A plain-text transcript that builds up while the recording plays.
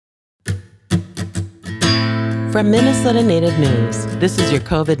From Minnesota Native News, this is your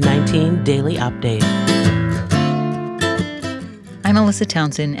COVID-19 Daily Update. I'm Alyssa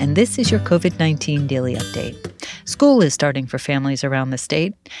Townsend, and this is your COVID-19 Daily Update. School is starting for families around the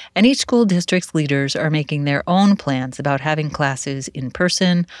state, and each school district's leaders are making their own plans about having classes in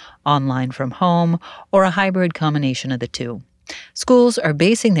person, online from home, or a hybrid combination of the two. Schools are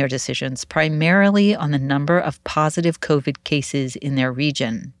basing their decisions primarily on the number of positive COVID cases in their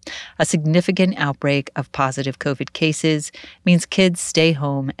region. A significant outbreak of positive COVID cases means kids stay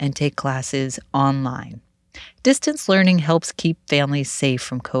home and take classes online. Distance learning helps keep families safe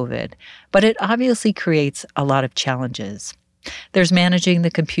from COVID, but it obviously creates a lot of challenges. There's managing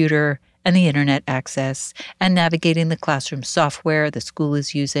the computer and the internet access and navigating the classroom software the school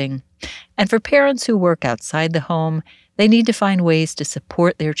is using. And for parents who work outside the home, they need to find ways to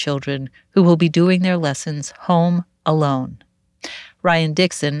support their children who will be doing their lessons home alone. Ryan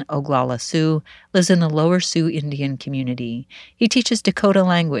Dixon, Oglala Sioux, lives in the Lower Sioux Indian community. He teaches Dakota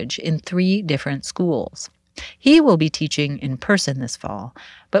language in 3 different schools. He will be teaching in person this fall,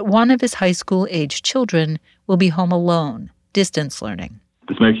 but one of his high school-age children will be home alone, distance learning.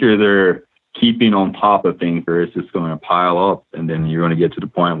 Just make sure they're keeping on top of things, or it's just going to pile up, and then you're going to get to the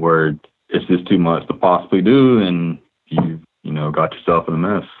point where it's just too much to possibly do, and you got yourself in a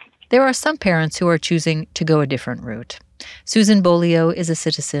mess. There are some parents who are choosing to go a different route. Susan Bolio is a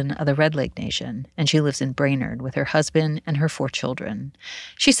citizen of the Red Lake Nation, and she lives in Brainerd with her husband and her 4 children.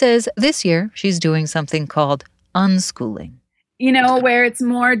 She says this year she's doing something called unschooling. Where it's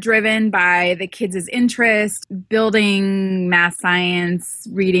more driven by the kids' interest, building math, science,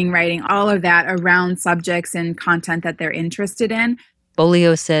 reading, writing, all of that around subjects and content that they're interested in.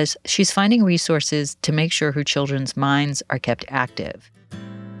 Bolio says she's finding resources to make sure her children's minds are kept active.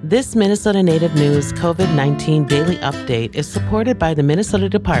 This Minnesota Native News COVID-19 Daily Update is supported by the Minnesota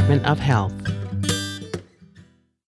Department of Health.